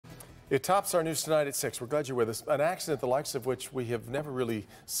It tops our news tonight at 6. We're glad you're with us. An accident the likes of which we have never really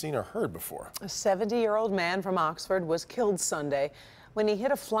seen or heard before. A 70-year-old man from Oxford was killed Sunday when he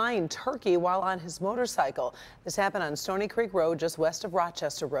hit a flying turkey while on his motorcycle. This happened on Stony Creek Road, just west of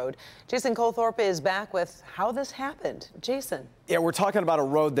Rochester Road. Jason Colthorpe is back with how this happened. Jason. Yeah, we're talking about a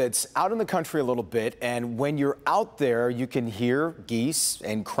road that's out in the country a little bit, and when you're out there, you can hear geese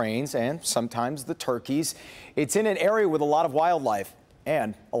and cranes and sometimes the turkeys. It's in an area with a lot of wildlife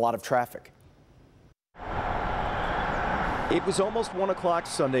and a lot of traffic. It was almost 1 o'clock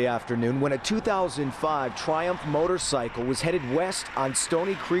Sunday afternoon when a 2005 Triumph motorcycle was headed west on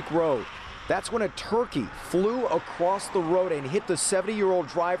Stony Creek Road. That's when a turkey flew across the road and hit the 70-year-old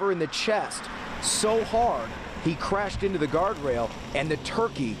driver in the chest so hard he crashed into the guardrail and the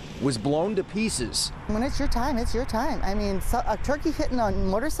turkey was blown to pieces. When it's your time, it's your time. I mean, a turkey hitting a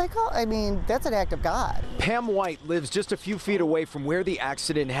motorcycle, I mean, that's an act of God. Pam White lives just a few feet away from where the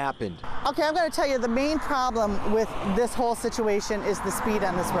accident happened. Okay, I'm going to tell you the main problem with this whole situation is the speed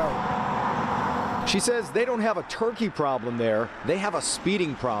on this road. She says they don't have a turkey problem there, they have a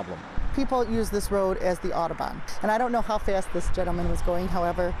speeding problem. People use this road as the Autobahn. And I don't know how fast this gentleman was going,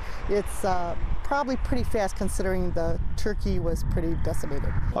 however, it's probably pretty fast considering the turkey was pretty decimated.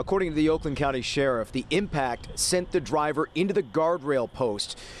 According to the Oakland County Sheriff, the impact sent the driver into the guardrail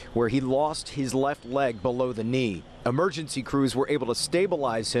post where he lost his left leg below the knee. Emergency crews were able to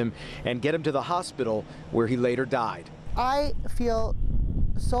stabilize him and get him to the hospital where he later died. I feel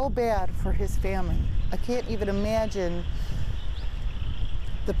so bad for his family. I can't even imagine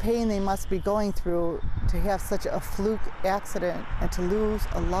the pain they must be going through to have such a fluke accident and to lose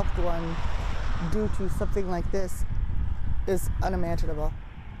a loved one due to something like this is unimaginable.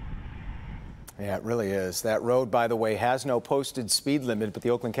 Yeah, it really is. That road, by the way, has no posted speed limit, but the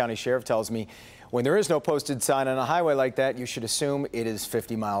Oakland County Sheriff tells me when there is no posted sign on a highway like that, you should assume it is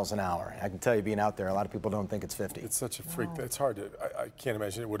 50 miles an hour. I can tell you, being out there, a lot of people don't think it's 50. It's such a freak. No. It's hard to, I can't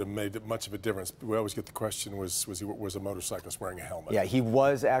imagine it would have made much of a difference. We always get the question, was a motorcyclist wearing a helmet? Yeah, he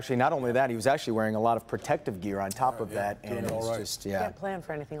was actually, not only that, he was actually wearing a lot of protective gear on top of that. And it was just, yeah. You can't plan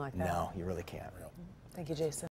for anything like that. No, you really can't. Thank you, Jason.